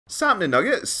Salmon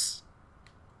nuggets!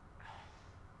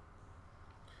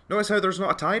 Notice how there's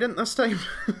not a trident this time?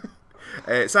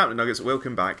 Salmon nuggets,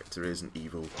 welcome back to Resident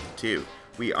Evil 2.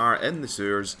 We are in the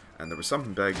sewers, and there was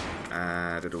something big,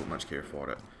 and I don't much care for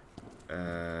it.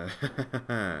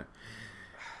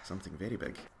 Something very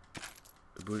big.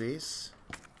 Boulets.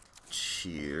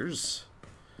 Cheers.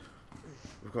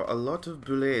 We've got a lot of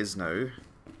boulets now.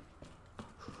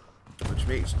 Which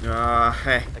makes...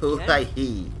 hey. It's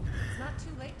not too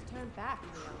late to turn back,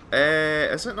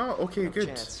 Leon. Is it not? Okay, No good.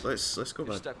 chance. Let's go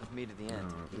You're back. stuck with me to the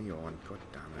end. Oh, Leon, god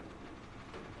damn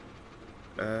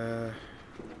it.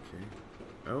 Okay.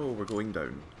 Oh, we're going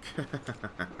down.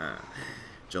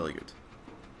 Jolly good.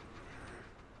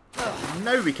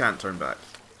 Now we can't turn back.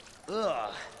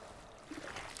 Ugh.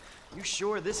 You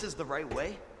sure this is the right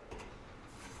way?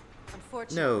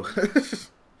 No. Unfortunately.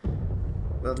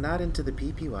 Well, not into the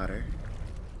pee-pee water.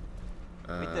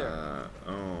 Right there.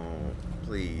 Oh,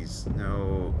 please.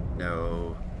 No.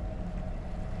 No.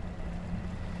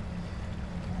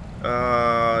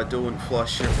 Don't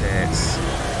flush your pets.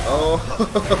 Oh,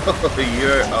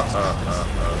 you're...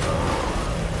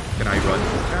 Can I run?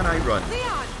 Can I run?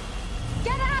 Leon!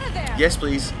 Get out of there! Yes,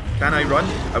 please. Can I run?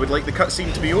 I would like the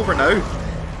cutscene to be over now.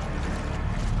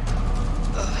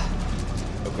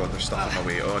 Oh god, they're stuck in my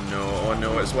way. Oh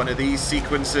no, it's one of these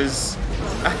sequences.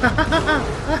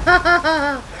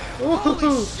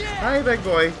 Oh, hi, big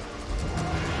boy.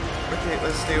 Okay,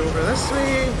 let's stay over this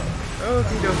way.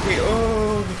 Okay, okay.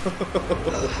 Oh.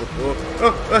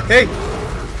 Oh, hey.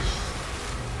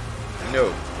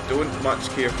 No, don't much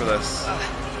care for this.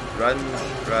 Run,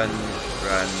 run,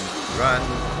 run, run,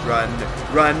 run,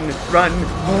 run, run.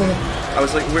 Oh, I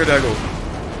was like, where'd I go?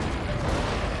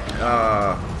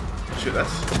 Shoot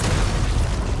this.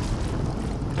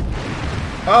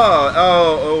 Oh.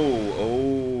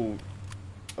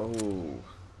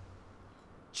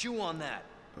 Chew on that.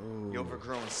 Oh. You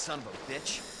overgrown son of a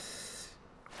bitch.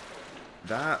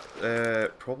 That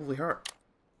probably hurt.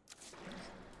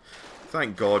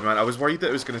 Thank God, man. I was worried that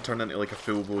it was going to turn into like a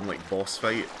full-blown like boss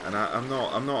fight, and I'm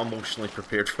not emotionally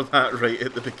prepared for that right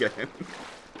at the beginning.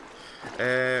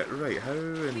 Right, how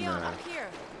in Leon, up here.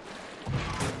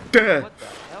 What the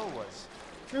hell was?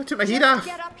 No, took my heat off.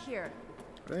 Get up here.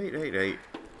 Right.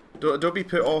 Don't be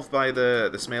put off by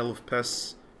the smell of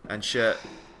piss and shit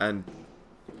and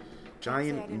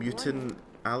giant mutant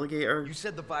alligator. You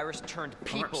said the virus turned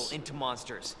people into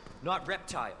monsters, not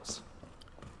reptiles.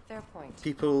 Fair point.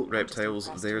 People, reptiles,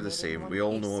 they're the same. We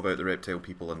all know about the reptile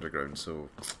people underground, so...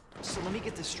 So let me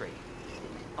get this straight.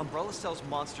 Umbrella sells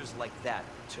monsters like that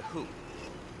to who?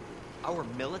 Our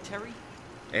military?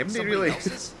 Emily, Somebody really?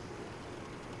 else's?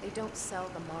 They don't sell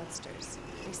the monsters.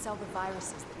 They sell the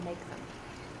viruses that make them.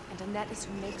 And Annette is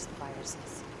who makes the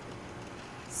viruses.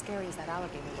 Scary as that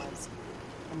alligator was,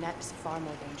 Annette is far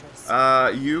more dangerous.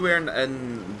 You weren't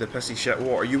in the pissy shit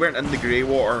water. You weren't in the grey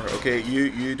water, okay?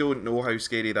 You don't know how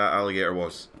scary that alligator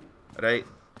was, right?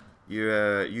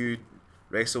 You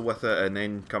wrestle with it and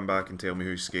then come back and tell me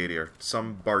who's scarier.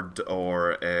 Some bird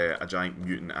or a giant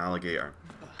mutant alligator.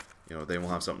 You know, then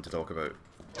we'll have something to talk about.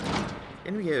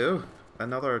 In we go.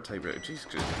 Another typewriter. Jeez,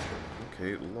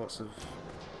 okay,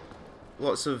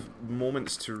 lots of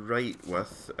moments to write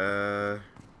with. I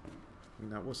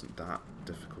mean, that wasn't that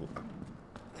difficult a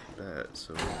bit,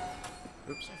 so...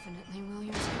 Oops. Definitely will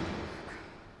use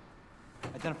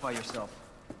it. Identify yourself.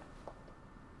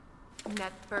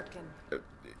 Annette Birkin.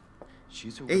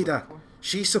 She's who we're Ada, looking for?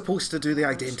 she's supposed to do the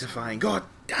identifying. God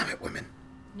damn it, women.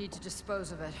 Need to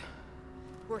dispose of it.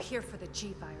 We're here for the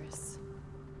G virus.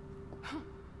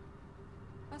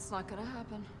 That's not gonna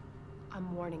happen.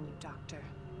 I'm warning you, Doctor.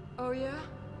 Oh yeah?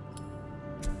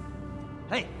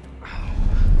 Hey!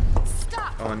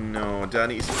 Stop! Oh no,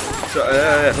 Danny's... So,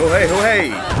 oh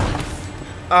hey!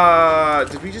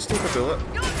 Did we just take a bullet?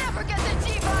 You'll never get the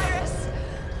G virus!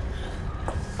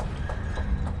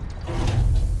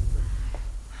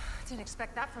 Didn't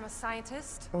expect that from a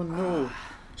scientist. Oh no,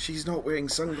 she's not wearing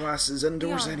sunglasses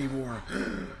indoors Leon. anymore.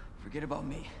 Forget about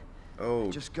me. Oh,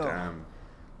 Just go. damn.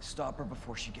 Stop her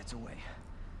before she gets away.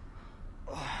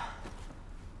 Oh,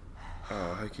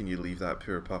 how can you leave that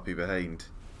poor puppy behind?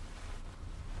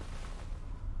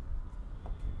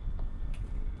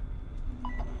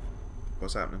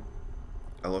 What's happening?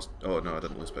 I lost... Oh, no, I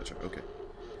didn't lose picture. Okay.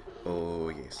 Oh,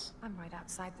 yes. I'm right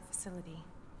outside the facility,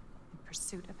 in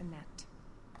pursuit of Annette.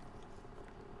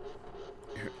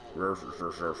 If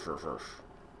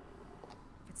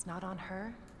it's not on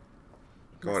her...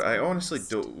 God, I honestly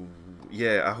don't...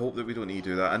 Yeah, I hope that we don't need to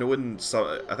do that. I know in...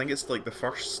 I think it's like the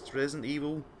first Resident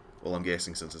Evil. Well, I'm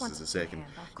guessing since this is the second.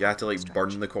 You have to like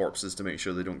burn the corpses to make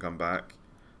sure they don't come back.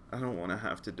 I don't want to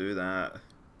have to do that.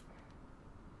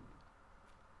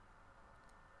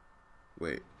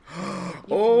 Wait.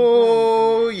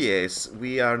 Oh, yes.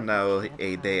 We are now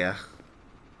Ada.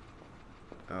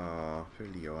 Oh, poor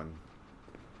Leon.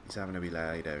 He's having a wee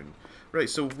lie down. Right,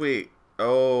 so wait.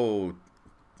 Oh.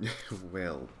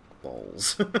 Well,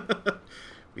 balls.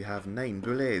 We have 9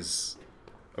 bullets.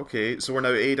 Okay, so we're now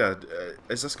Ada.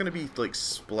 Is this going to be, like,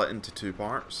 split into 2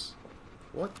 parts?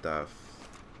 What the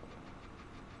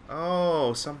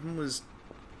Oh, something was...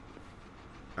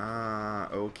 Ah,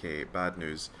 okay, bad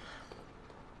news.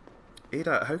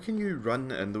 Ada, how can you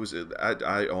run in those...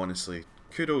 I honestly...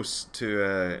 Kudos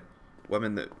to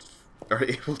women that are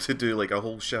able to do, like, a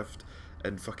whole shift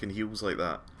in fucking heels like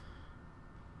that.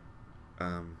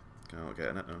 I'm not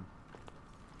getting it now.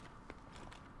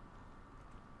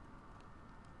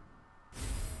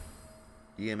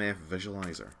 EMF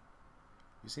visualizer.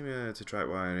 You seem to track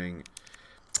wiring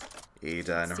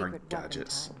Ada and her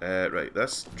gadgets. Right,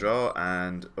 this draw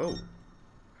and oh,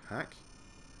 hack.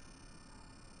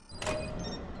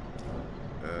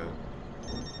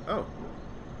 Oh,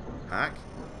 hack.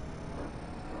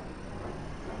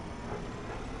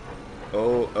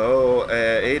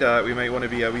 Ada, we might want to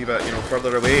be a wee bit, you know,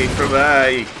 further away from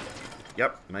that.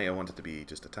 Yep, might have wanted to be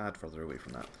just a tad further away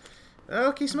from that.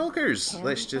 Okay, smokers,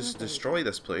 let's just destroy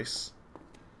this place.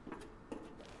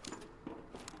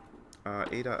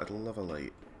 Ada, I'd love a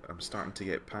light. I'm starting to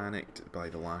get panicked by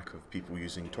the lack of people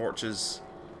using torches.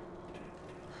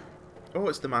 Oh,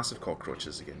 it's the massive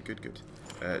cockroaches again. Good, good.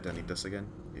 Do I need this again?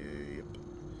 Yep.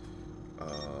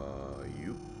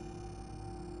 You.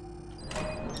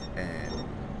 And...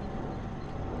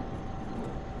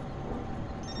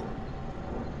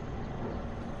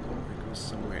 it goes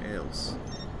somewhere else.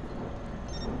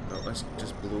 Well, let's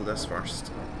just blow this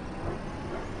first.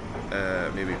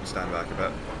 Maybe we can stand back a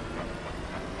bit.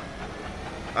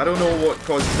 I don't know what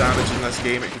causes damage in this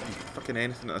game. It could be fucking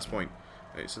anything at this point.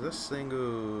 Right, so this thing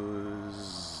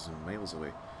goes miles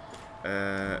away.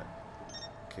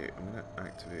 Okay, I'm gonna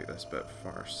activate this bit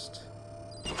first.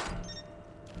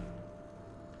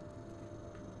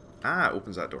 Ah, it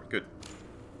opens that door. Good.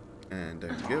 And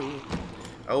there we go.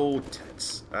 Oh,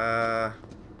 tits. Where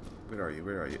are you?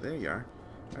 Where are you? There you are.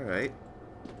 Alright.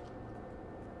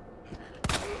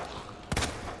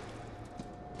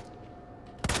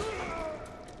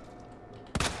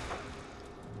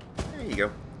 There you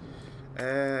go.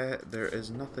 There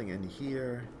is nothing in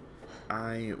here.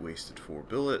 I wasted 4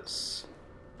 bullets.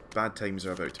 Bad times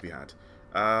are about to be had.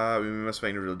 We must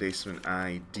find a replacement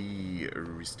ID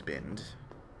wristband.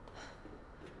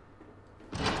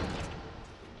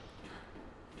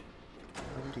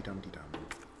 Dum-de-dum-de-dum.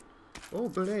 Oh,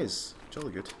 bullets.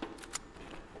 Jolly good.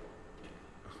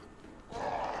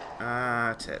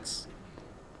 Ah, tits.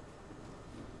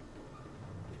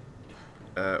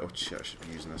 Oh shit, I should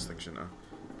be using this thing, shouldn't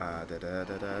I?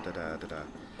 Da-da-da-da-da-da-da-da.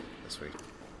 This way.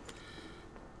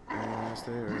 Is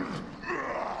there...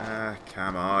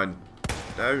 come on.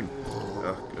 Down.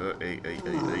 Oh, 8.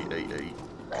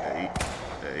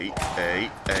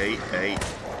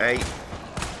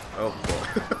 Oh, boy.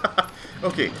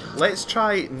 Okay, let's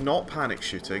try not panic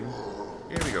shooting.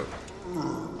 Here we go.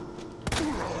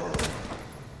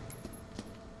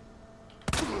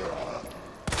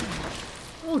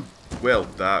 Oh, well,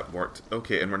 that worked.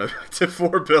 Okay, and we're now back to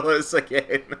 4 bullets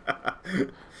again.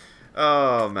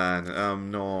 Oh, man,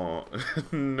 I'm not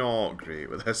great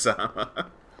with this ammo.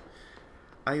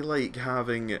 I like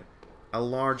having a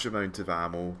large amount of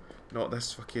ammo, not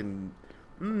this fucking,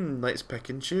 let's pick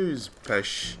and choose,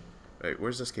 pish. Right,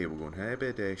 where's this cable going? Down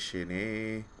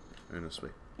this way.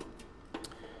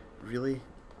 Really?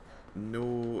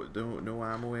 No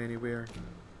ammo anywhere?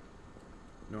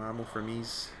 No ammo for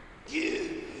me's?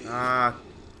 Ah,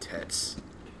 tits.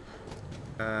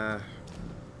 The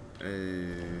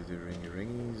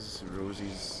ringies,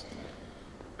 rosies,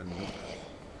 nope.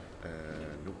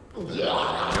 Nope.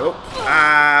 Nope.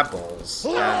 Ah, balls.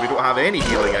 And we don't have any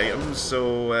healing items,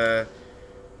 so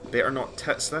better not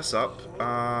tits this up.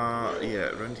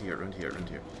 Yeah, round here.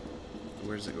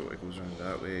 Where does it go? It goes around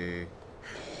that way.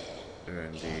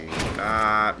 Around the...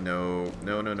 Ah, no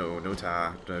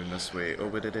ta. Down this way. Oh,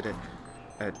 wait, ding.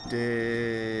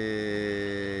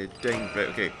 Right,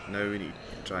 okay, now we need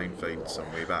to try and find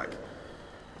some way back.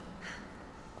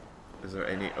 Is there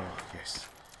any... Oh, yes.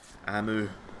 Ammo.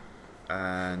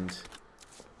 And...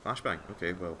 flashbang.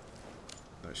 Okay, well,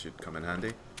 that should come in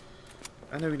handy.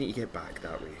 And now we need to get back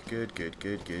that way. Good.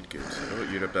 Oh,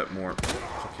 you're a bit more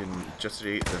fucking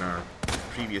jittery than our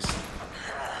previous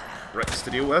bricks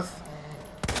to deal with.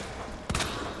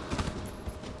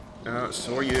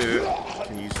 So are you.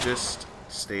 Can you just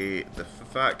Stay the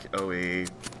fuck away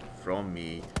from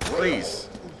me, please.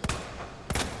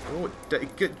 Oh,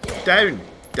 get down,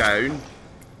 down,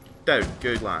 down.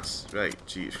 Good lass. Right,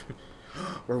 gee.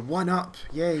 We're one up.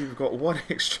 Yay, we've got one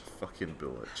extra fucking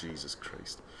bullet. Jesus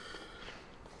Christ.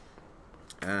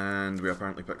 And we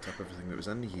apparently picked up everything that was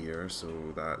in here,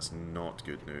 so that's not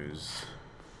good news.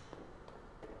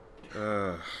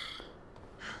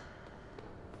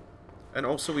 And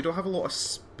also, we don't have a lot of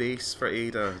space for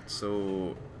Ada,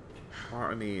 so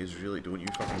part of me is really... Don't you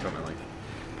fucking come in life.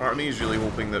 Part of me is really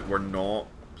hoping that we're not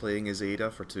playing as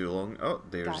Ada for too long. Oh,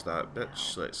 there's that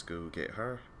bitch. Let's go get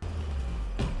her.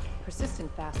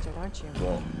 Persistent bastard, aren't you?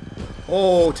 What?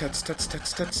 Oh, tits, tits,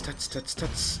 tits, tits, tits, tits,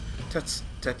 tits, tits,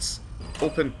 tits.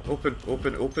 Open, open,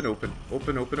 open, open, open,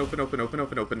 open, open, open, open, open,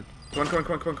 open, open. Come on, come on,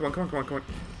 come on, come on, come on, come on, come on, come on.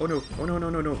 Oh no, oh no, no,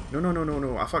 no, no, no, no, no, no,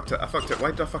 no. I fucked it, I fucked it. Why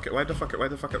did I fuck it? Why did I fuck it? Why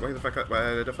did I fuck it? Why did I fuck it?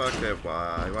 Why did I fuck it?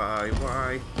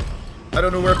 Why? I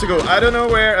don't know where to go. I don't know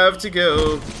where to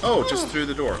go. Oh, just through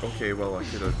the door. Okay, well, I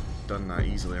could have done that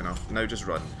easily enough. Now just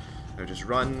run. Now just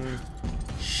run.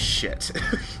 Shit.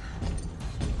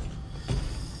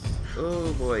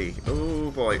 Oh boy, oh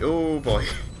boy, oh boy.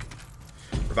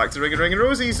 We're back to Ring and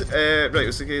Rosies.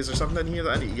 Right, okay, is there something in here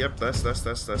that I need? Yep, this. Can.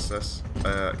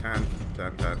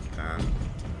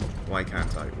 Why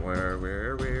can't I? Where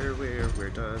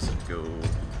does it go?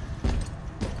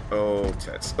 Oh,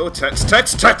 tits. Oh, tits,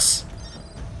 tits, tits!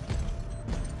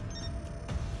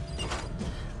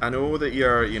 I know that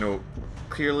you're, you know,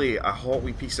 clearly a hot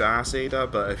wee piece of ass, Ada,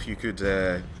 but if you could,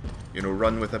 you know,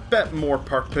 run with a bit more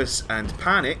purpose and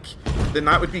panic, then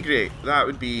that would be great. That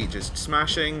would be just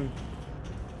smashing.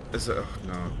 Is it? Oh,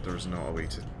 no, there's not a way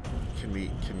to. Can we?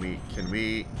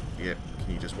 Yep.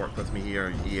 Can you just work with me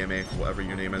here? EMF, whatever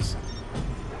your name is.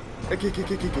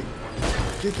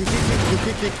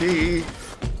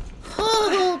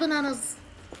 Oh, bananas.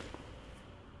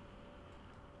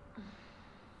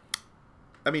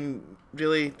 I mean,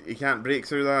 really? He can't break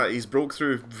through that? He's broke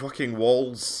through fucking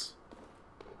walls.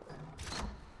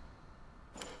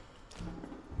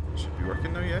 Should be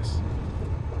working now, yes?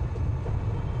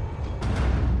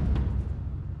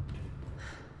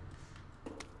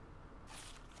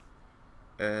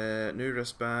 New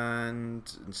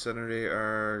wristband,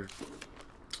 incinerator.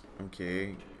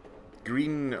 Okay.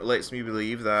 Green lets me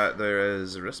believe that there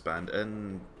is a wristband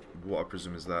in what I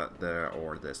presume is that there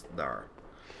or this there.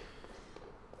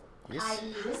 Yes.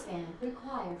 ID wristband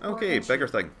required. Okay, bigger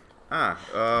thing. I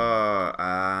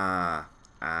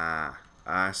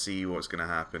see what's gonna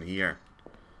happen here.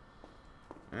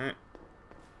 Right.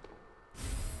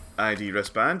 ID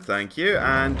wristband, thank you,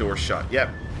 and door shut. Yep.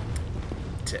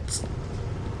 Tits.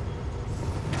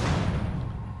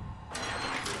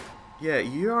 Yeah,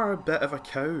 you are a bit of a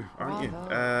cow, aren't you?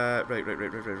 Right.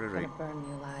 Gonna burn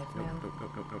you alive now. Nope.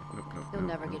 You'll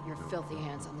never get your filthy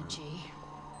hands on the G.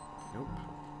 Nope.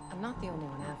 I'm not the only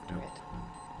one after it.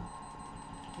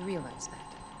 You realize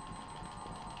that.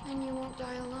 And you won't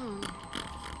die alone.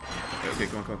 Okay,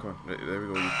 come on. Right, there we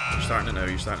go. You're starting it now.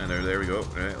 There we go.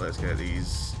 Right, let's get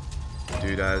these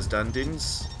doodads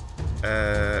dundins.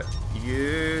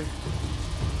 You.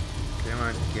 Come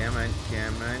on.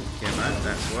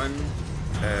 That's one.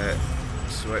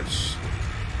 Switch.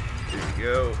 There you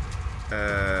go.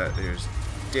 There's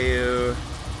Deo.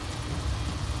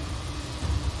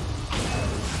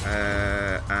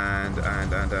 And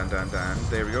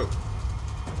there we go.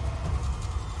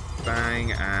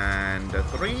 Bang, and a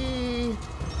 3.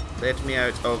 Let me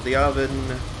out of the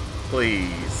oven,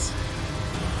 please.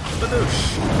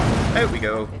 Badoosh. Out we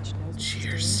go.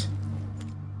 Cheers.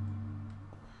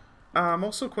 I'm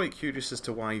also quite curious as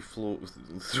to why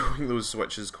throwing those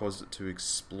switches caused it to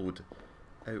explode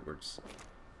outwards.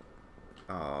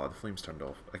 Ah, the flames turned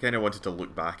off. I kind of wanted to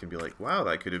look back and be like, wow,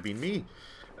 that could have been me.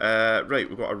 Right,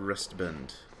 we've got a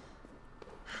wristband.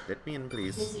 Let me in,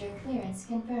 please. Visitor clearance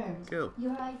confirmed. Cool.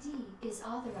 Your ID is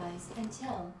authorized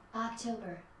until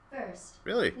October 1st.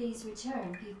 Really? Please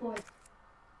return before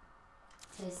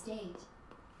this date.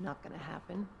 Not gonna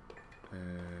happen.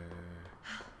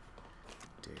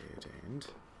 Dead end.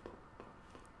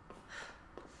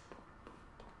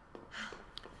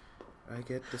 I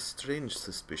get the strange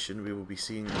suspicion we will be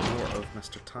seeing more of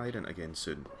Mr. Tyrant again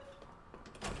soon.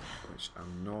 Which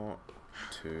I'm not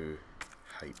too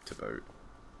hyped about.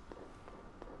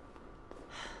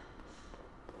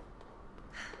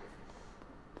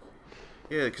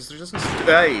 Yeah, because there doesn't seem to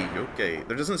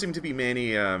there doesn't seem to be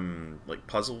many like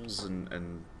puzzles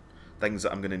and things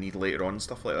that I'm gonna need later on,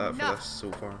 stuff like that for this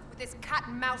so far. With this cat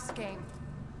and mouse game.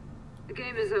 The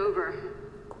game is over.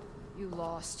 You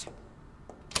lost.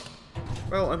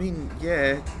 Well, I mean,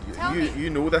 yeah, Tell me. you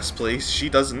know this place. She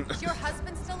doesn't. Is your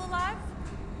husband still alive?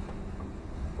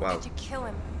 Or Wow. did you kill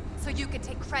him so you could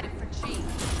take credit for G?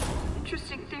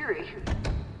 Interesting theory.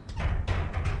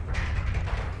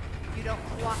 You don't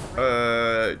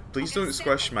cooperate. Please don't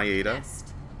squish my Ada.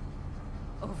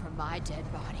 Over my dead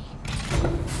body.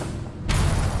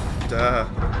 Duh.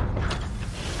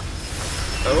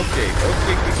 Okay.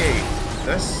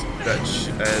 This bitch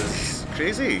is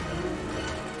crazy.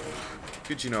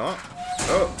 Could you not?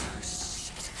 Oh.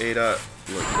 Ada,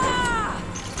 look.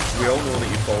 We all know that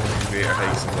you've fallen to greater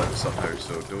heights and lived somehow,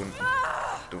 so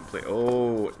don't play.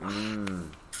 Oh,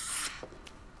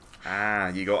 Ah,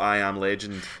 you got I Am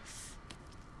Legend.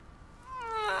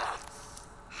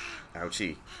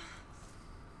 Ouchie.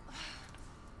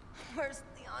 Where's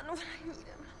Leon when I need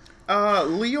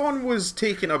him? Leon was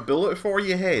taking a bullet for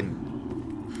you, hen.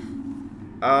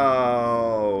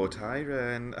 Oh,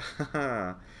 Tyron.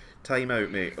 Time out,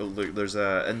 mate. Oh, look, there's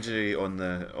a injury on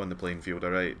the playing field.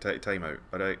 All right, time out.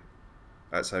 All right,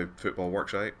 that's how football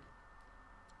works, right?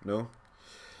 No.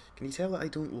 Can you tell that I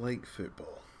don't like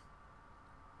football?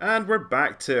 And we're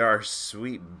back to our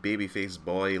sweet babyface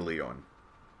boy, Leon.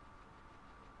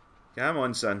 Come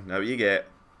on, son. Now what you get.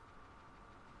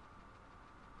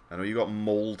 I know you got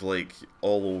mold like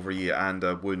all over you and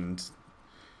a wound,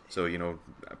 so you know,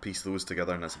 piece those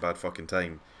together and that's a bad fucking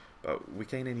time. But we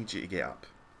kind of need you to get up.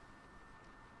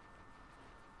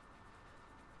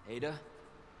 Ada?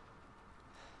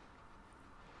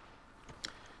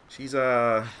 She's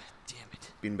Damn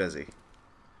it. been busy.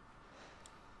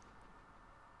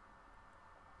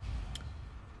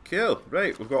 Cool.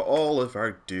 Right, we've got all of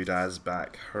our doodads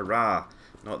back. Hurrah!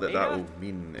 Not that that will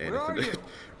mean anything. Where are you?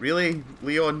 Really,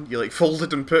 Leon? You like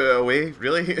folded and put it away?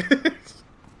 Really?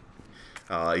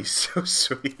 Ah, he's so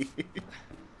sweet.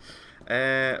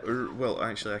 Well,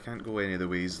 actually, I can't go any of the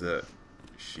ways that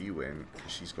she went.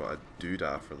 She's got a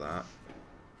doodah for that,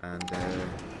 and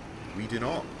we do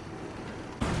not.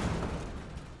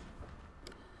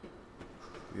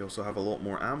 We also have a lot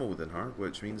more ammo than her,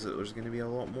 which means that there's going to be a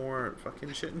lot more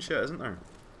fucking shit and shit, isn't there?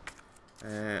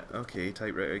 Okay,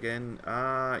 typewriter again.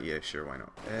 Yeah, sure, why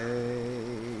not?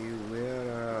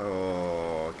 Where are...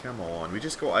 Oh, come on. We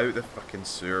just got out the fucking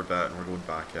sewer bit and we're going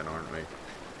back in, aren't we?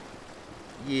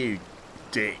 You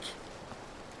dick.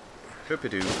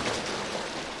 Hoop-a-doo.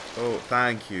 Oh,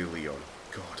 thank you, Leon.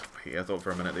 God, wait, I thought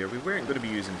for a minute there we weren't going to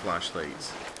be using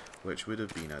flashlights, which would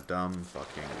have been a dumb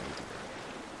fucking idea.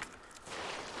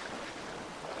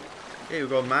 Okay, we've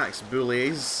got Max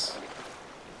Boulets.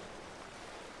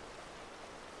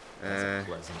 That's a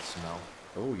pleasant smell.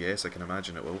 Oh yes, I can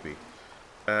imagine it will be.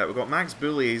 We've got Max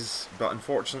Boulets, but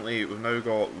unfortunately we've now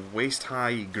got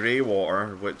waist-high grey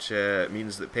water, which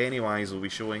means that Pennywise will be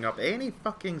showing up any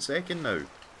fucking second now.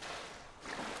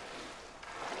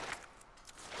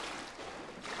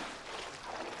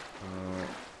 Oh,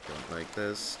 don't like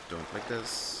this, don't like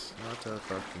this, not a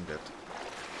fucking bit.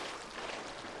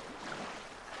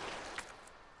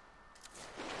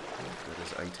 There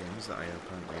is items that I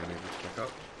apparently am able to pick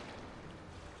up.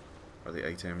 Are the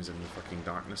items in the fucking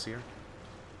darkness here?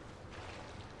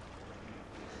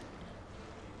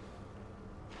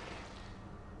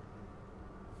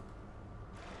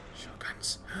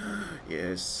 Shotguns.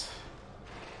 Yes.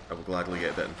 I will gladly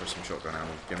get bitten for some shotgun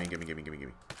ammo. Gimme, gimme, gimme, gimme,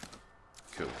 gimme.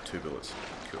 Cool. 2 bullets.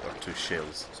 Cool. Or 2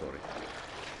 shells, sorry.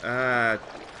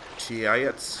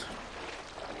 Chiayets.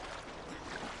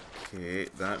 Okay,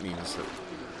 that means that...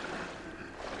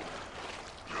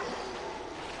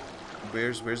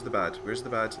 Where's the bad? Where's the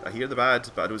bad? I hear the bad,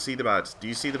 but I don't see the bad. Do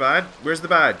you see the bad? Where's the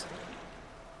bad?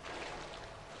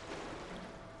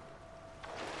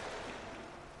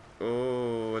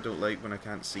 Oh, I don't like when I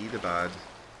can't see the bad.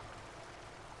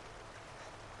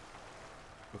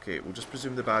 Okay, we'll just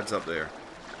presume the bad's up there.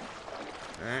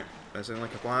 Alright, that sounds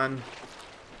like a plan.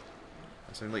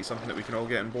 That sounds like something that we can all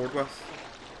get on board with.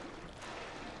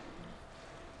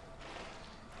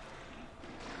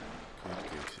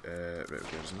 Good. Right,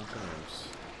 okay, there's nothing else.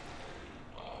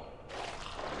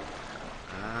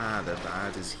 Ah, the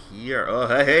bad is here. Oh,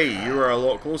 hey, you were a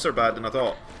lot closer, bad, than I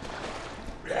thought.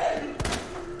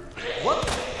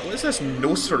 What is this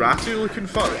Nosferatu looking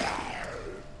fuck?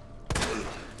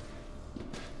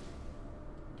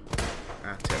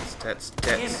 Ah, tits.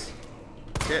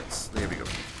 Tits. There we go.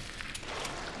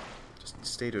 Just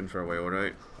stay down for a while,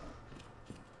 alright?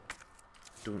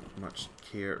 Don't much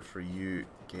care for you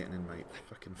getting in my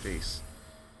fucking face.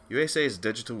 USA's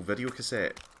digital video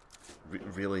cassette.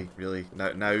 Really?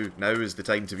 Now is the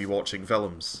time to be watching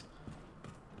films.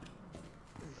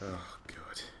 Oh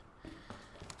god.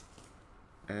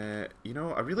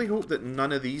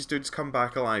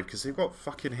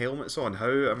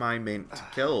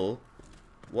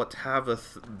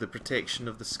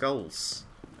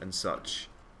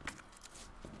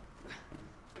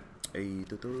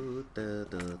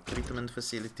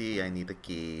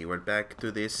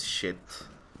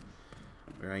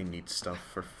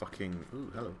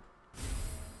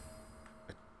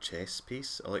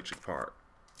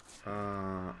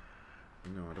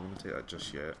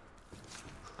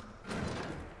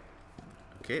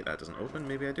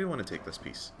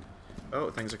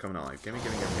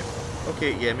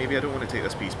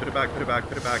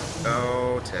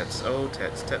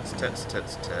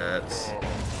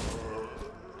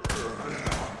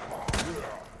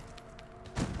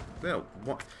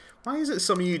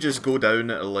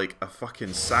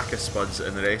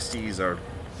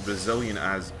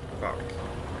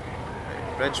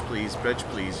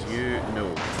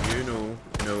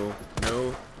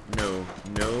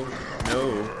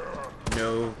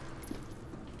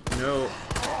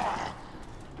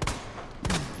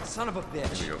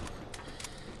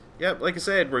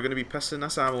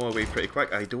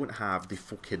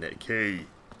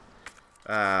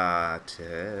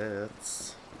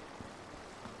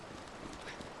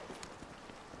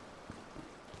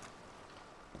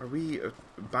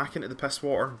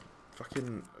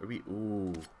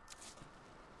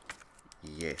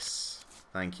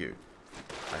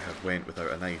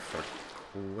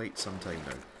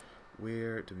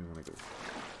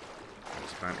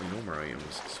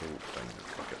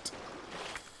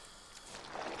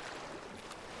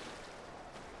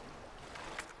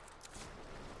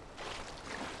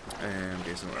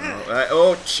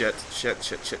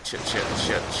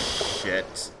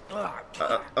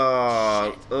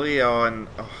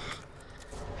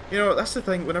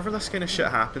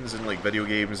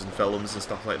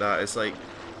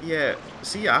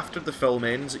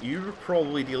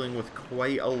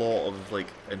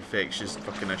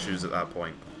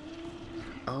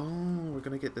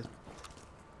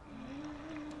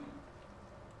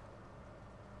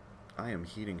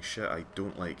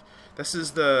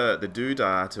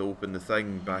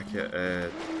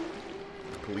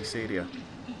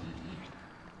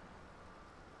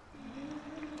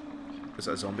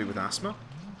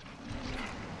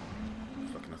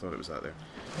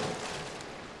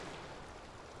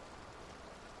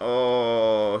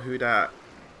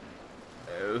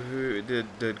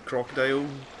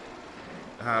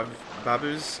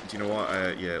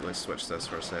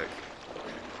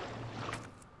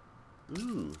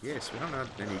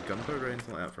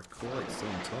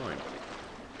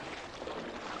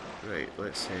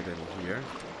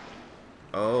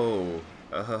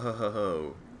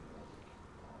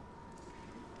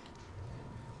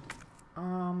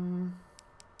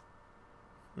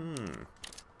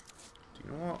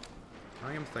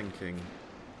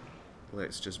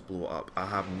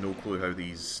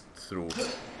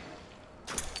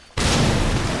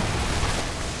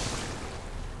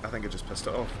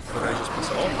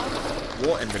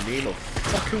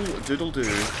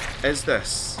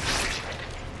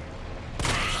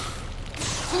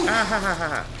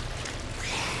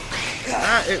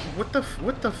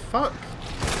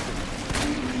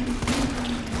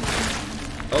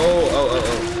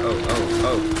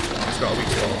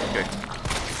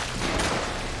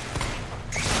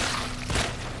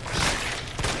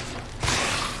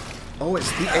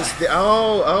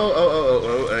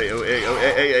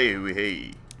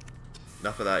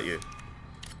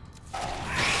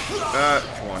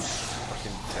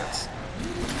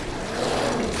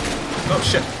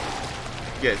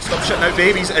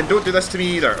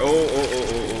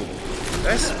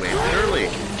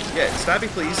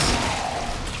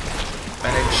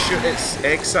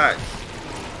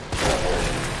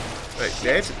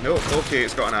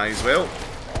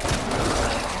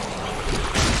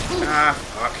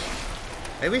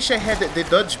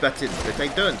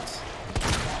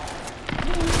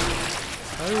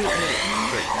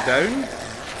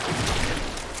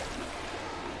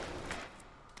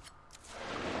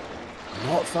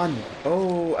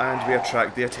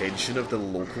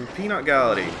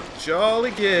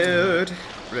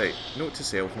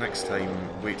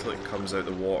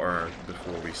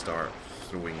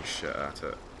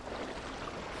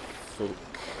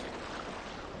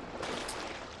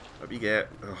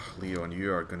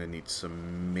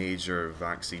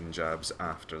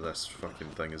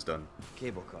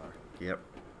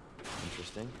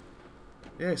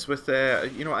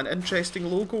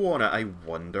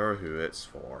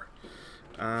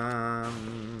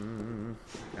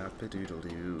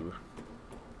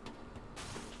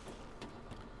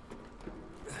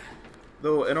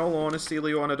 Though, in all honesty,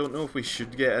 Leon, I don't know if we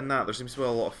should get in that. There seems to be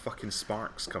a lot of fucking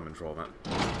sparks coming from it.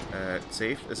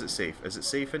 Safe? Is it safe? Is it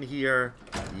safe in here?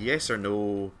 Yes or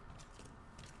no?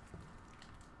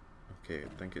 Okay, I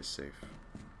think it's safe.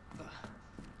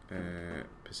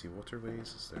 Pissy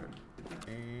waterways, is there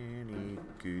any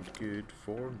good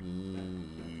for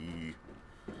me?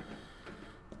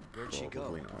 Where'd she go?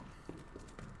 Probably not.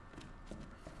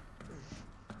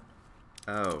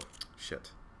 Oh,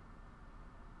 shit.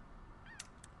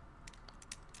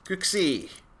 Crooksy!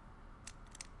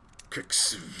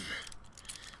 Crooks.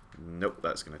 Nope,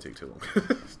 that's gonna take too long.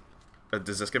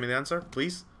 Does this give me the answer,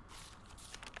 please?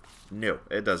 No,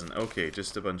 it doesn't. Okay,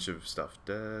 just a bunch of stuff.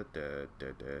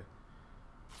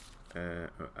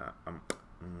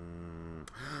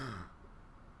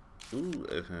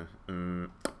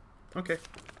 Okay.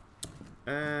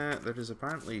 There is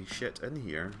apparently shit in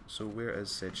here, so where is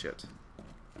said shit?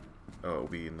 Oh, it'll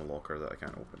be in the locker that I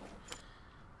can't open.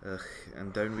 Ugh,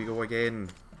 and down we go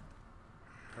again.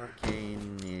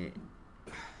 Fucking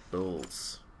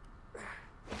bulls.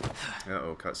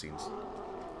 Uh-oh, cutscenes.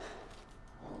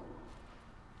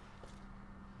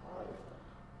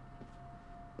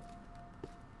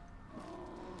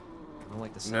 I don't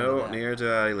like the sound of No, that. neither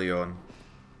do I, Leon.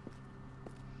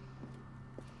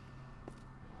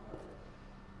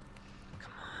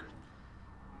 Come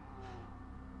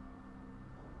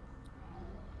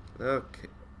on. Look,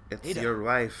 it's Ada. your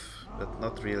wife, but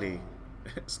not really.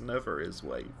 It's never his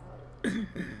wife. I'm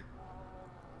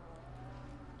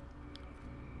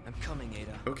coming,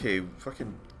 Ada. Okay,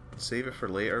 fucking save it for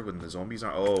later when the zombies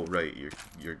are. Oh right, you're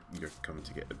coming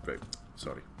to get it. Right,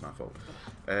 sorry, my fault.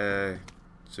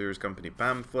 Sewers Company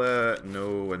pamphlet.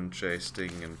 No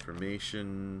interesting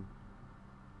information.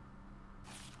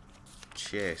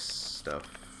 Chest stuff.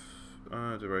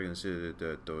 Oh, the we're gonna see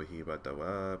the dohi but the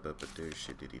wa but do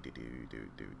shit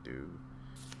do.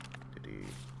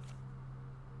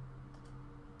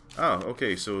 Oh,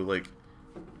 okay, so like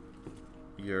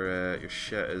your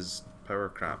shit is power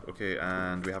crap. Okay,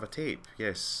 and we have a tape.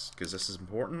 Yes, because this is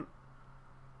important.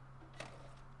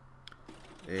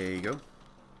 There you go.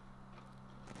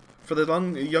 For the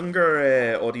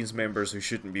younger audience members who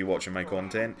shouldn't be watching my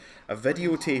content, a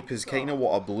videotape is kind of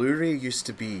what a Blu-ray used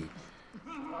to be.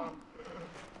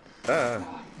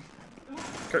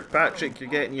 Kirkpatrick, you're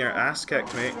getting your ass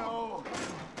kicked, mate.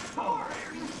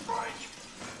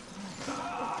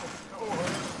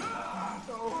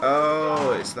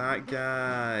 Oh, it's that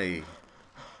guy.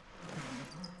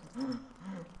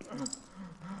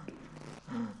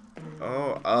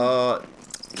 Oh,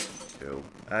 cool.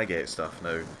 I get stuff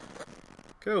now.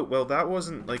 Cool. Well, that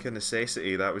wasn't like a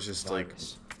necessity. That was just like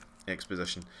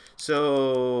exposition.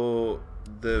 So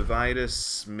the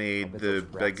virus made the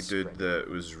big dude that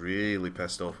was really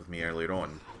pissed off with me earlier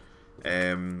on,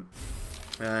 and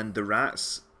the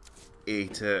rats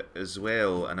ate it as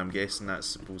well. And I'm guessing that's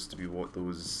supposed to be what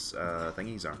those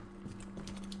thingies are.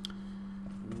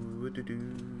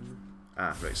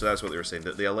 Ah, right. So that's what they were saying.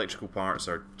 That the electrical parts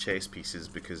are chess pieces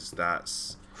because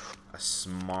that's a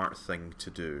smart thing to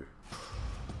do.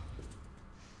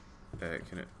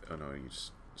 Can it? Oh no, it's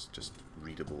just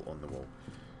readable on the wall.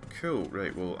 Cool,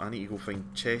 right, well I need to go find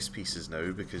chess pieces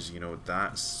now because, you know,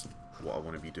 that's what I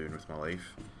want to be doing with my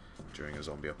life during a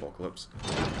zombie apocalypse.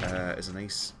 It's a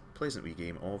nice, pleasant wee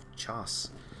game of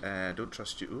chess. Don't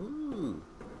trust you. Ooh!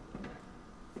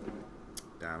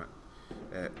 Damn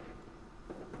it.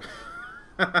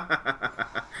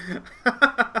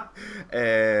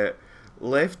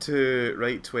 Left 2,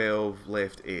 right 12,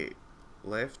 left 8.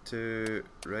 Left 2,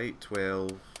 right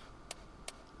 12,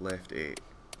 left 8.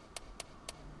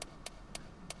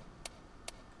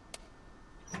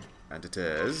 And it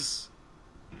is...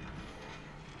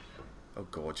 Oh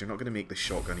god, you're not going to make the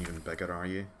shotgun even bigger, are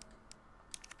you?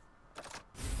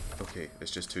 Okay,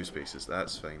 it's just 2 spaces.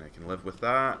 That's fine. I can live with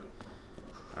that.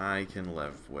 I can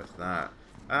live with that.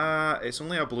 It's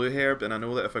only a blue herb, and I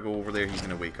know that if I go over there, he's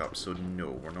going to wake up. So no,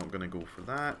 we're not going to go for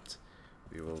that.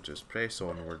 We will just press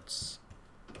onwards.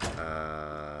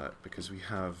 Because we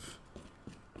have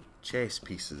chess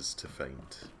pieces to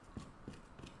find.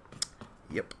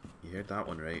 Yep, you heard that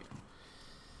one right.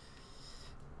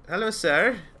 Hello,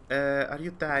 sir. Are you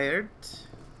tired?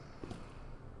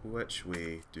 Which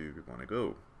way do we want to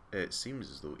go? It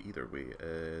seems as though either way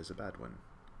is a bad one.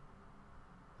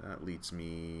 That leads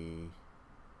me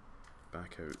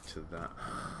back out to that.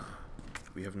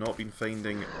 We have not been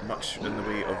finding much in the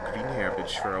way of green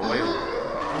herbage for a while.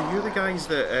 Oh, you're the guys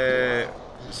that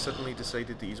suddenly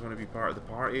decided that you want to be part of the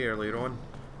party earlier on.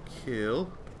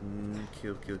 Kill.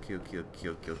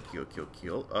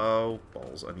 Kill. Oh,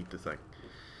 balls, I need the thing.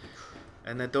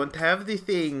 And I don't have the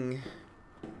thing.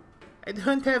 I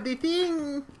don't have the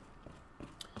thing.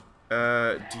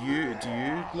 Do you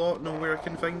lot know where I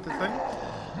can find the thing?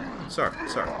 Sir,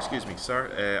 excuse me,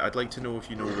 sir. I'd like to know if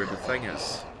you know where the thing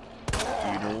is. Do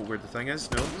you know where the thing is?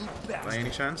 No? By any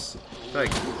chance?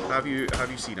 Thing. Have you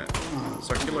seen it?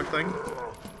 Circular thing?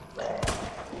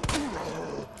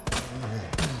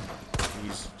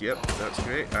 Yep, that's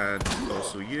great. And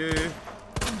also you.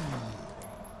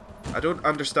 I don't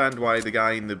understand why the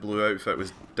guy in the blue outfit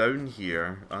was down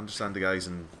here. I understand the guys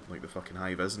in like the fucking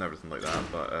high vis and everything like that,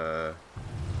 but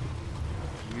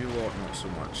you lot not so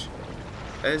much.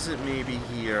 Is it maybe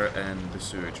here in the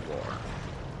sewage water?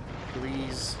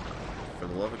 Please, for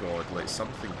the love of God, let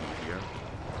something be here.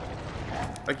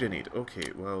 A grenade.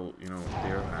 Okay, well, you know,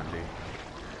 they're handy.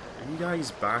 Are you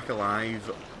guys back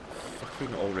alive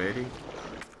fucking already?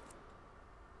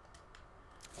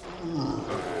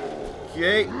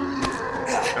 Okay.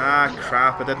 Ah,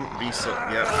 crap, I didn't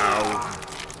reset. Yep,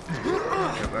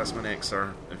 ow. Yep, that's my neck,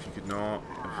 sir. If you could not,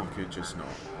 if you could just not.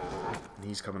 And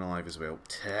he's coming alive as well.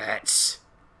 Tits!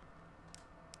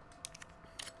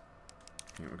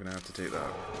 Yeah, we're gonna have to take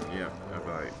that. Yep,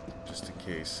 bye. Just in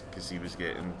case, because he was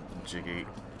getting jiggy.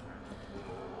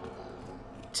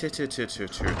 Tits.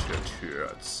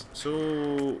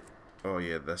 So, oh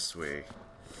yeah, this way.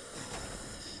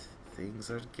 Things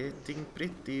are getting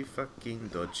pretty fucking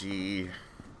dodgy.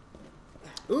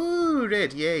 Ooh,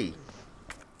 red, yay!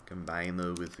 Combine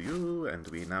though with you, and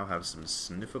we now have some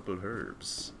sniffable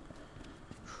herbs.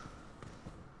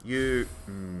 You...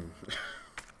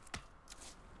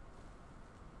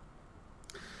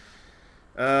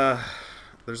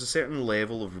 there's a certain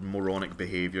level of moronic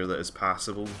behaviour that is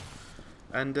passable.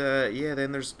 And, yeah,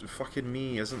 then there's fucking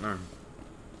me, isn't there?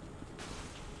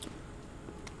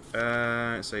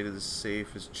 Side of the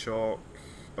safe is chalk.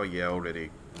 Oh yeah, already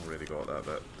got that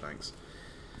bit, thanks.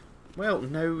 Well,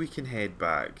 now we can head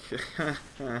back.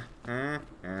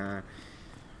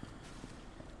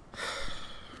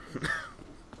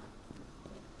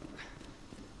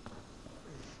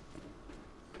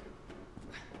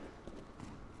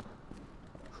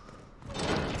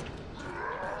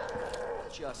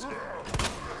 Just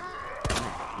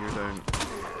You're down.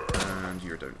 And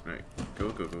you're down. Right.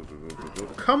 Go.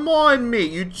 Come on,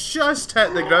 mate! You just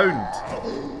hit the ground!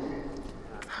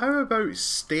 How about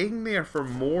staying there for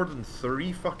more than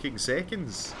 3 fucking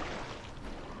seconds?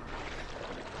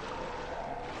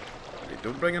 Wait,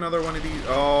 don't bring another one of these.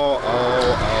 Oh.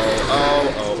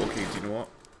 Okay, do you know what?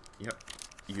 Yep.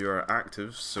 You are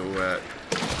active, so, does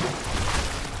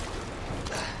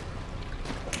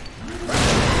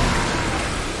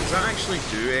that actually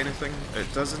do anything?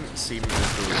 It doesn't seem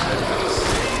as though it does.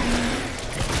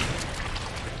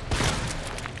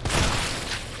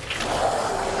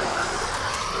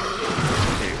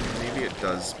 Okay, maybe it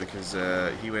does, because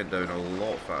he went down a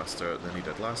lot faster than he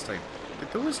did last time.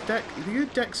 Did those you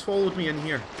dicks followed me in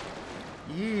here?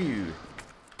 You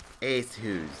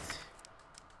assholes.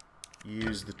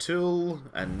 Use the tool,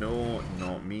 and no,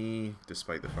 not me,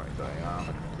 despite the fact that I am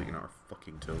a complete and utter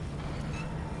fucking tool.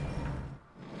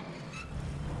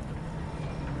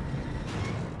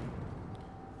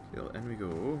 In we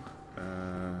go.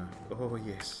 Oh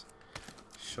yes.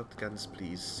 Shotguns,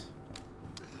 please.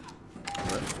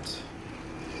 Lift.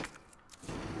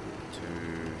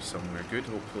 To somewhere good,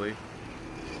 hopefully.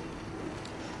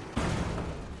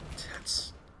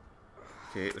 Tits.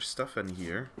 Okay, there's stuff in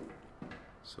here.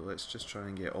 So let's just try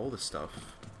and get all the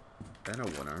stuff in a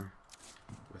winner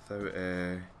without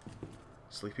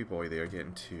Sleepy Boy there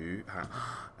getting too... a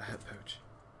hip pouch.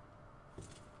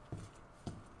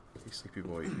 Sleepy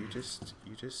Boy, you just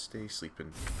stay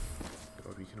sleeping.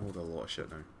 God, we can hold a lot of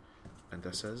shit now. And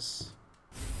this is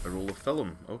a roll of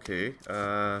film. Okay,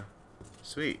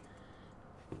 sweet.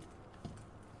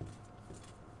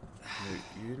 Now,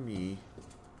 you and me,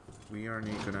 we aren't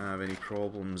gonna have any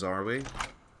problems, are we?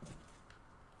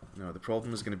 No, the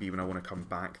problem is gonna be when I want to come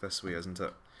back this way, isn't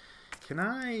it? Can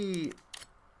I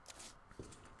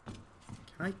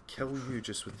kill you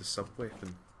just with the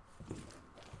sub-weapon?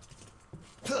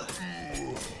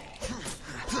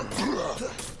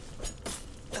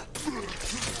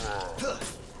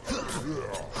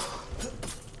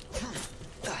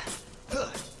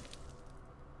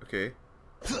 Okay.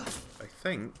 I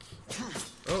think...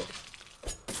 Oh!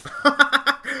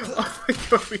 Oh my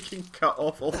god, we can cut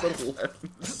off all the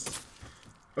limbs!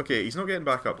 Okay, he's not getting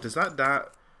back up. Does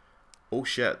that... Oh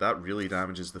shit, that really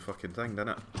damages the fucking thing,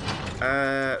 doesn't it?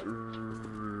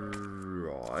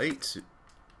 Right.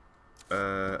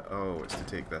 Oh, it's to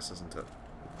take this, isn't it?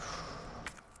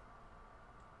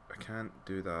 I can't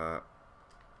do that.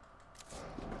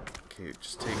 Okay,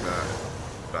 just take that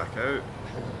back out.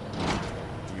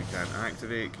 we can't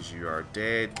activate because you are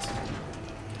dead.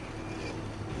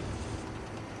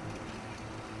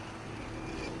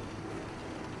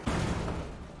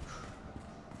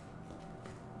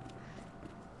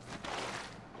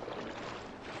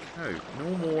 Now,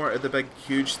 no more of the big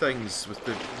huge things with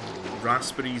the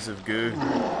raspberries of goo.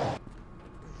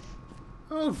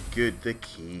 Oh good, the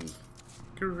key.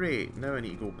 Great, now I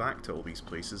need to go back to all these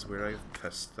places where I've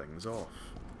pissed things off.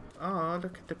 Oh,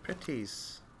 look at the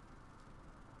pretties.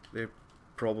 They're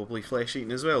probably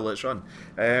flesh-eating as well, let's run.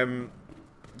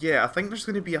 Yeah, I think there's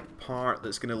going to be a part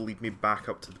that's going to lead me back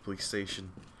up to the police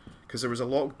station. Because there was a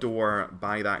locked door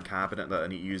by that cabinet that I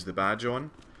need to use the badge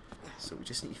on. So we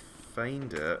just need to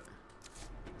find it.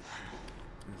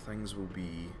 And things will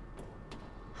be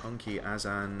hunky as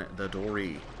an the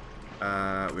dory.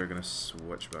 We're going to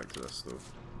switch back to this though.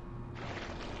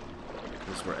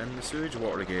 Because we're in the sewage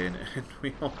water again, and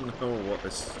we all know what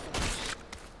this...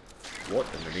 What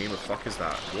in the name of fuck is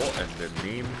that? What in the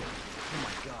name... Oh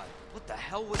my god, what the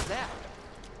hell was that?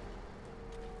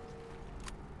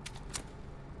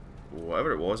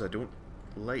 Whatever it was, I don't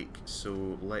like,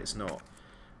 so let's not.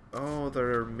 Oh,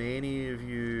 there are many of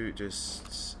you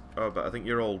just... Oh, but I think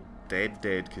you're all dead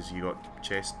because you got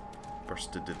chest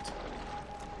bursted.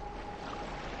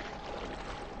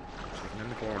 In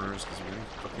the corners because we didn't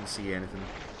fucking see anything.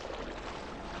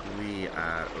 We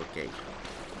are okay.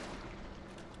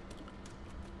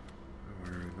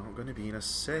 We're not going to be in a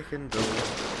second though.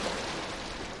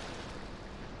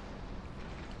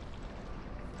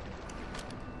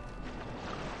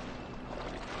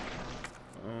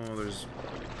 Oh, there's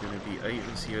going to be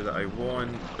items here that I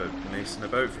want, but messing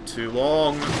about for too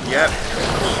long. Yep.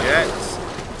 Shit.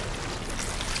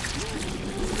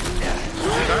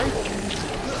 Should I?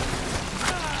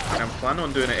 I'm planning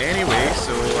on doing it anyway,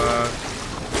 so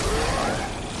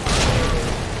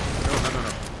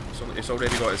no. It's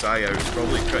already got its eye out. It's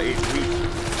probably pretty weak.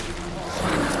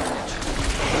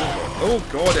 Oh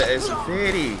god, it is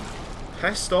very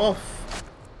pissed off.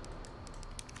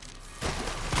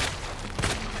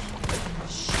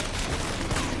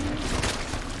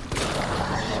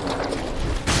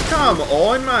 Come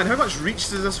on, man! How much reach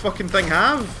does this fucking thing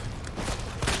have?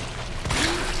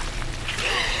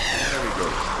 There we go.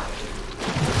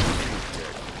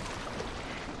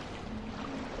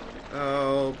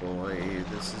 Oh boy,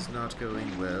 this is not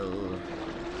going well.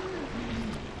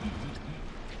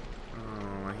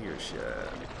 Oh, I hear shit.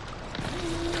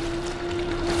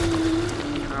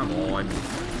 Come on.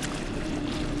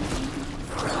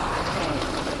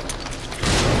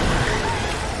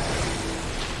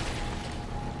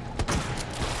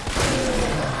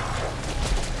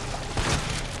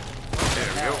 There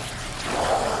we go.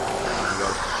 We've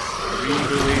got 3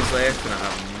 buoys left and I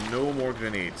have no more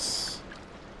grenades.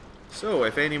 So,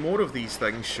 if any more of these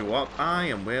things show up, I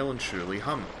am well and truly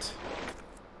humped.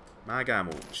 Mag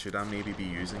ammo. Should I maybe be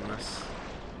using this?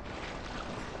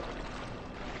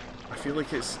 I feel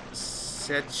like it's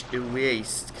such a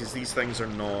waste, because these things are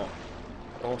not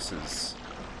bosses.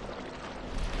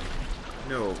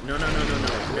 No.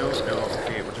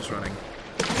 Okay, we're just running.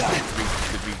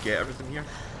 Did we get everything here?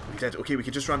 We did. Okay, we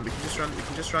can just run.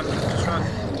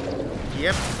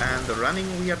 Yep, and the running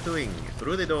we are doing.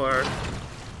 Through the door.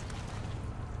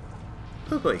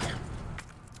 Oh boy.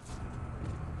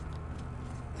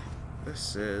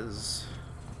 This is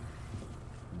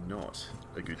not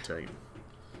a good time.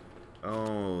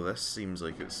 Oh, this seems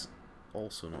like it's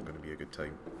also not going to be a good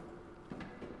time.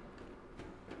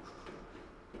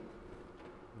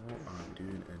 What are we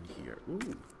doing in here?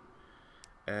 Ooh.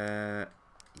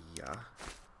 Yeah.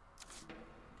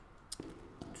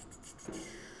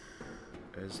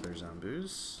 Is there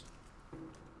Zambus?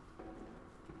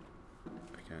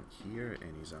 I can't hear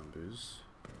any Zambus.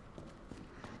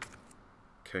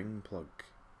 King plug.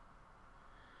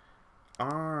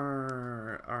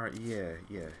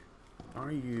 Yeah.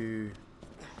 Are you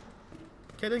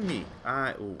kidding me?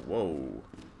 Oh, whoa.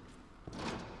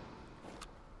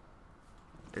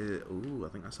 Ooh, I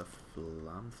think that's a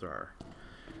flamethrower.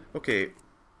 Okay.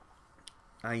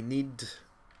 I need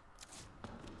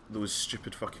those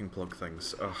stupid fucking plug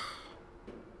things. Ugh.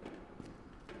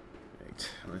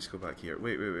 Right, let's go back here.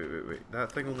 Wait.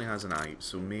 That thing only has an eye,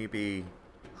 so maybe,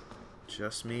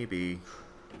 just maybe,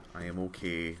 I am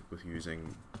okay with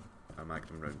using a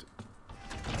magnum round.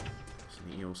 So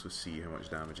you need to also see how much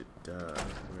damage it does.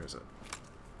 Where is it?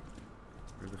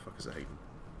 Where the fuck is it hiding?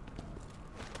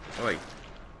 Oi!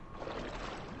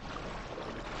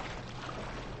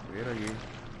 Where are you?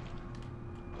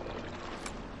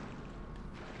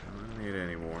 I don't need it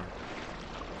anymore.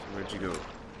 So where'd you go?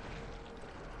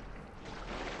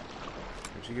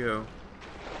 Where'd you go?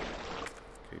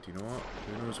 Okay, do you know what?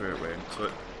 Who knows where it went? So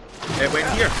it went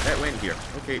here! It went here.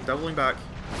 Okay, doubling back.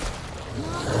 Nope,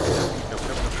 nope,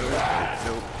 nope, nope,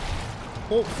 nope.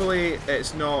 Hopefully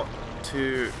it's not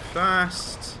too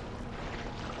fast.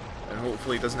 And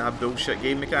hopefully it doesn't have bullshit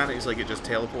game mechanics like it just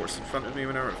teleports in front of me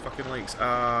whenever it fucking likes.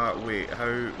 Wait,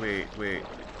 how? Wait, wait.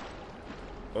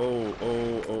 Oh,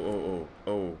 oh, oh, oh,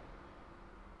 oh,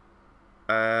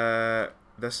 oh.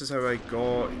 This is how I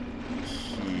got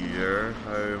here.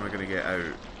 How am I gonna get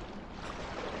out?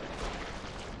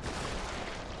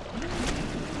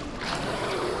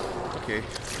 Okay,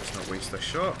 let's not waste this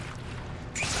shot.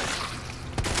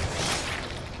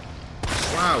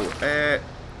 Wow,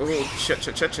 oh, shit,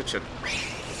 shit, shit, shit, shit.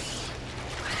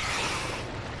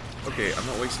 Okay, I'm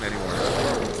not wasting any more.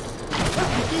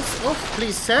 Please, off,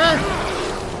 please, sir.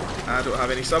 I don't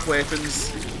have any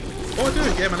sub-weapons. Oh, I do,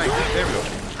 get him a knife. There we go.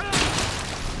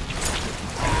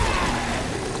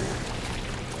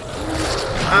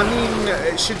 I mean,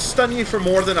 it should stun you for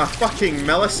more than a fucking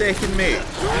millisecond, mate.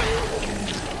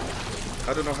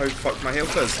 I don't know how fucked my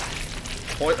health is.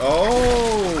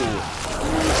 Oh!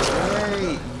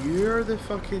 Right, you're the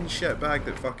fucking shitbag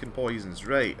that fucking poisons.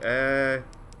 Right, can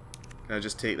I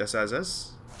just take this as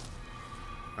is?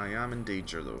 I am in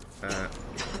danger, though.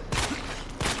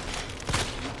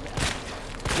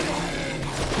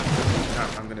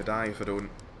 I'm gonna die if I don't.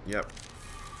 Yep.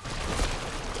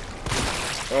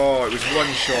 Oh, it was one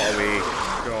shot away.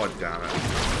 God damn it.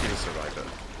 I'm gonna survive it.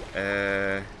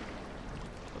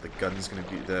 Well, the gun's gonna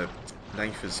be... The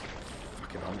knife is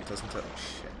fucking humped, isn't it?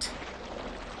 Shit.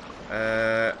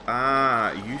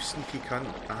 You sneaky cunt.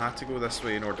 I had to go this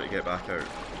way in order to get back out.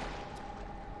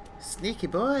 Sneaky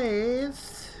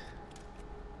boys.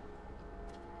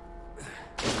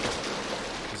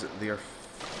 Because they are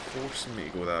forcing me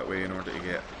to go that way in order to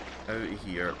get out of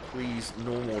here. Please,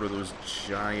 no more of those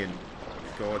giant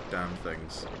goddamn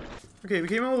things. Okay, we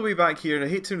came all the way back here, and I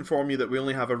hate to inform you that we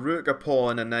only have a rook, a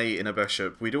pawn, a knight, and a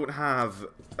bishop. We don't have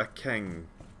a king.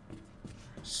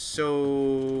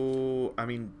 So, I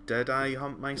mean, did I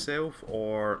hump myself?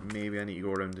 Or maybe I need to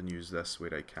go around and use this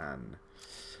where I can.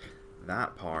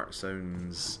 That part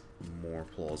sounds more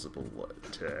plausible.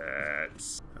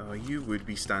 Tits. Oh, you would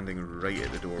be standing right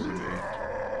at the door, wouldn't you?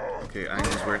 Okay,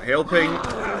 angles weren't helping.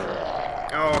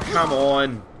 Oh, come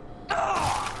on.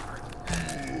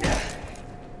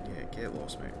 Get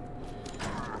lost, mate.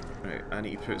 Right, I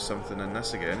need to put something in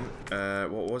this again.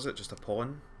 What was it? Just a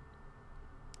pawn?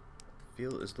 I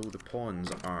feel as though the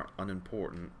pawns are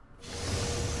unimportant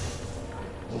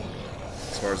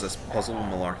as far as this puzzle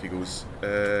malarkey goes.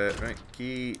 Right,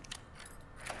 key.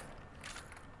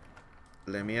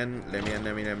 Let me in, let me in,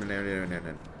 let me in, let me in, let me in, let me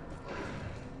in.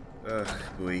 Ugh,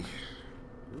 boy.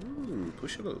 Ooh,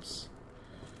 pushables.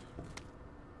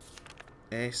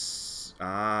 SZF.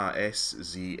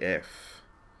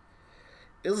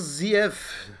 SZF.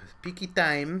 Peaky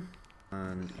time.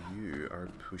 And you are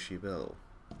pushable.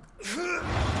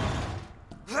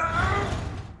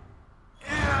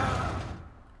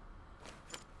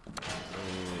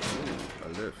 Oh, a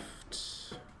lift.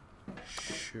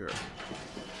 Sure.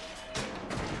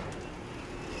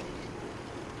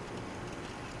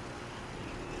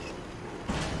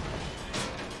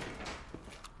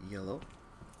 Yellow.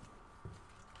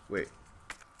 Wait.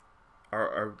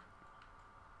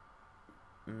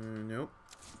 Nope.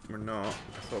 We're not.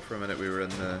 I thought for a minute we were in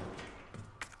the...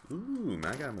 Ooh,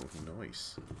 mag ammo.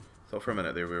 Nice. I thought for a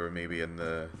minute there we were maybe in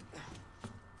the...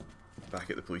 Back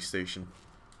at the police station.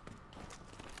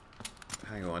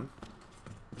 Hang on.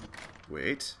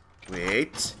 Wait.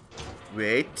 Wait.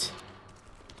 Wait.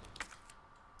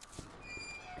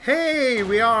 Hey!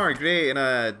 We are! Great! And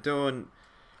I don't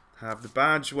have the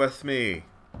badge with me.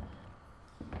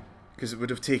 Because it would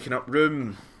have taken up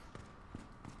room.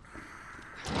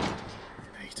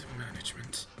 Item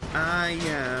management. I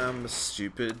am a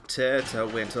stupid tit. I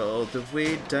went all the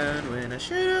way down when I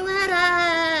should have went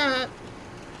up.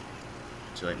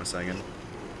 Do you like my singing?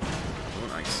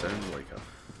 Don't I sound like a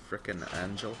frickin'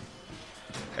 angel?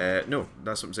 No,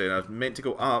 that's what I'm saying. I meant to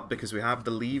go up because we have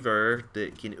the lever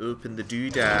that can open the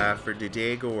doodah for the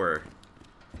Dagor.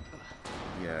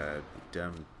 Yeah,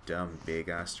 dumb big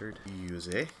bastard. Use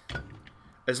it.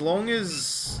 As long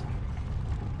as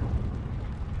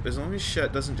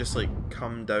shit doesn't just like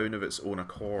come down of its own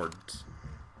accord,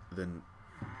 then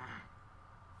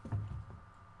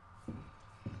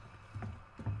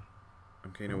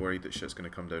I'm kind of worried that shit's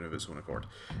gonna come down of its own accord.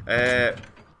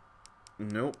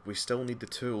 Nope, we still need the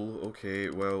tool. Okay,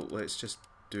 well let's just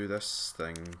do this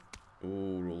thing.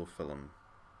 Oh, roll of film.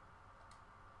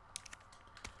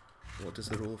 What does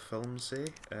the roll of film say?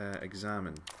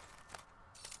 Examine.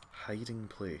 Hiding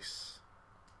place.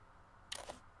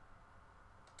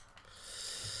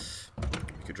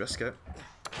 could risk it.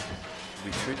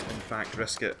 We could, in fact,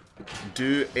 risk it.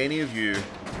 Do any of you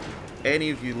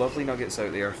lovely nuggets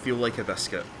out there feel like a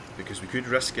biscuit? Because we could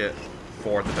risk it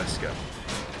for the biscuit.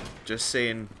 Just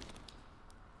saying,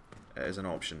 it is an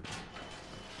option.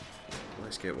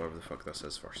 Let's get whatever the fuck this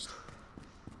is first.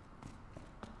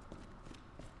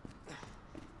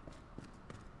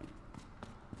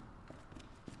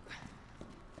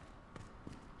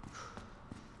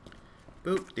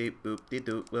 Boop deep boop dee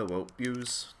doop. Well,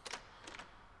 use.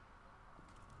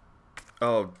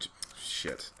 Oh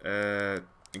shit.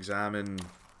 Examine.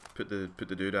 Put the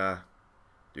doodah.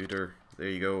 Dooder. There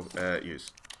you go. Use.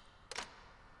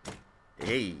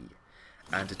 Hey,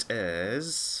 and it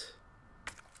is.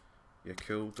 Yeah,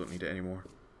 cool. Don't need it anymore.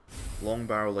 Long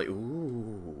barrel light.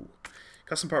 Ooh.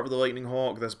 Custom part with the lightning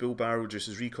hawk. This bull barrel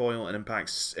reduces recoil and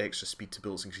impacts extra speed to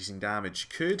bullets, increasing damage.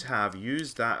 Could have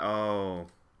used that. Oh.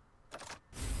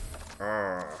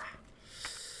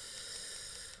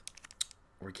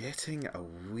 We're getting a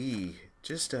wee,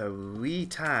 just a wee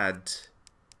tad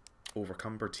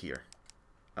overcumbered here.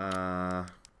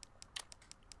 But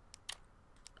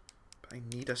I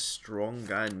need a strong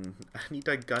gun. I need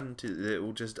a gun that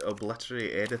will just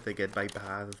obliterate anything in my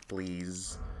path,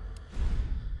 please.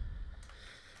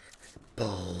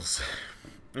 Balls.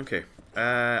 Okay.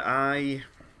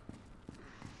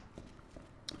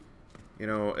 You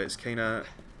know, it's kind of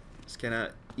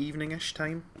evening-ish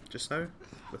time just now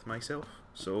with myself,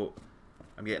 so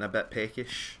I'm getting a bit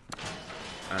peckish,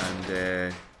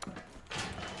 and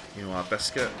you know, a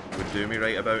biscuit would do me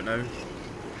right about now.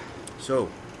 So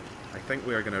I think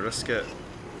we are going to risk it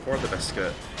for the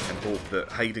biscuit and hope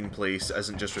that hiding place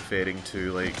isn't just referring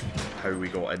to like how we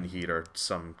got in here or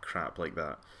some crap like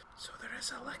that. So there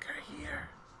is a liquor here.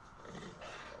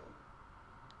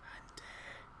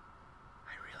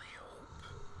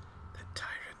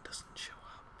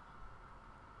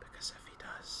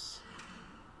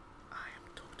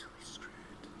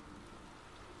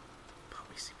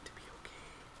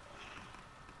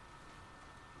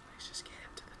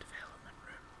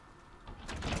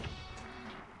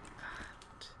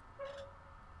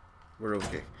 We're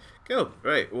okay. Cool.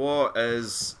 Right, what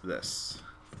is this?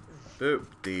 Boop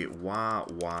de wah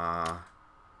wah.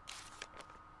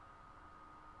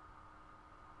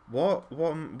 What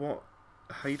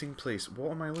hiding place?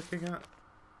 What am I looking at?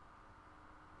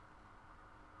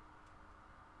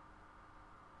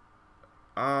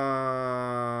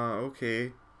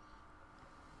 Okay.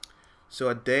 So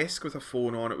a desk with a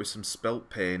phone on it with some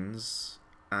spilt pens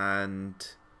and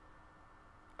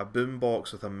a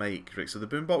boombox with a mic. Right, so the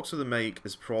boombox with the mic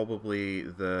is probably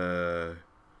the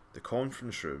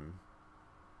conference room.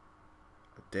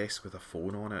 A desk with a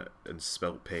phone on it and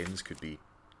spilt pens could be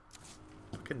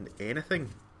fucking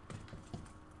anything.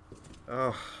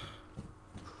 Oh.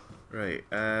 Right,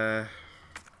 okay,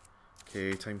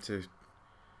 time to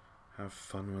have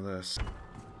fun with this.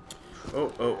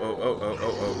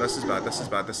 Oh, this is bad, this is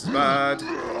bad, this is bad.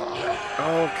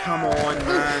 Oh, come on,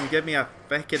 man, give me a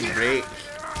fucking break.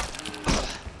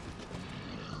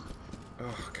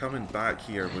 Oh, coming back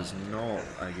here was not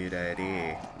a good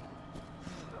idea.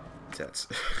 Tits.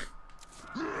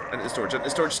 Into storage.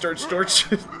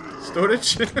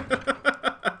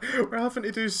 We're having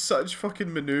to do such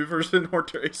fucking maneuvers in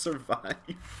order to survive.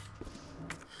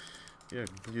 Yeah,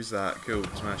 use that. Cool,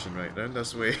 smashing right round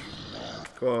this way.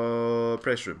 Go,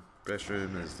 press room. Press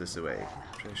room is this way.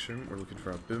 Press room, we're looking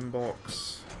for a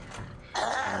boombox.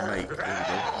 And a mic,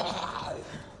 there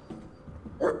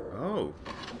we go. Oh.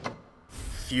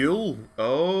 Fuel?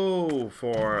 Oh,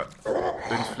 for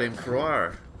une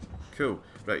flamethrower. Cool.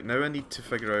 Right, now I need to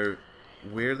figure out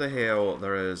where the hell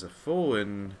there is a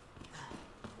phone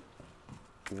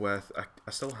with...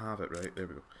 I still have it, right? There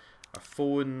we go. A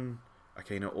phone, a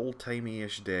kind of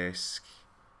old-timey-ish desk,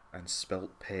 and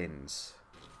spilt pens.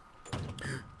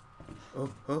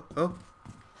 Oh.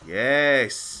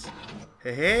 Yes!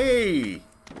 Hey!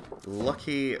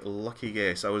 Lucky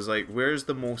guess. I was like, where's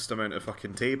the most amount of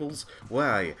fucking tables?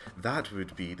 Why, that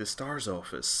would be the STARS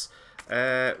office.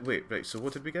 Wait, right, so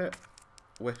what did we get?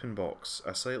 Weapon box.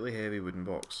 A slightly heavy wooden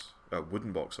box.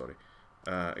 Wooden box, sorry.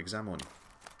 Examine.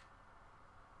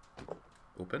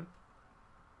 Open.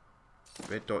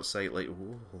 Red dot sight light.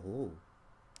 Oh.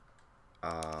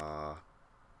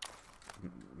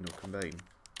 No, combine.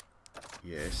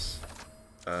 Yes.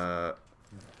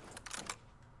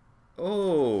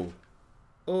 Oh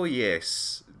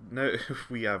yes. Now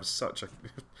we have such a...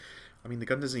 I mean, the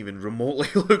gun doesn't even remotely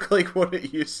look like what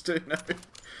it used to now.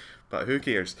 But who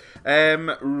cares?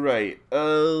 Right.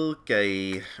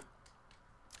 Okay.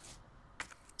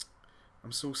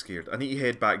 I'm so scared. I need to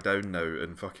head back down now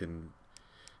and fucking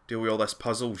deal with all this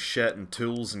puzzle shit and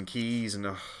tools and keys and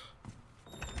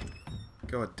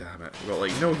god damn it. We've got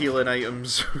like no healing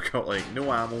items, we've got like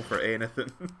no ammo for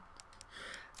anything.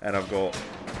 And I've got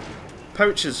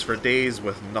pouches for days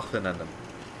with nothing in them.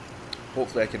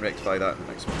 Hopefully I can rectify that in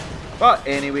the next one. But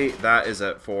anyway, that is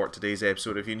it for today's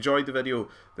episode. If you enjoyed the video,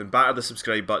 then batter the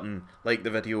subscribe button, like the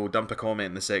video, dump a comment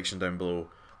in the section down below,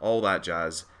 all that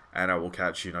jazz, and I will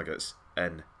catch you nuggets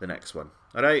in the next one.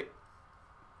 Alright?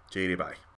 Jerry, bye.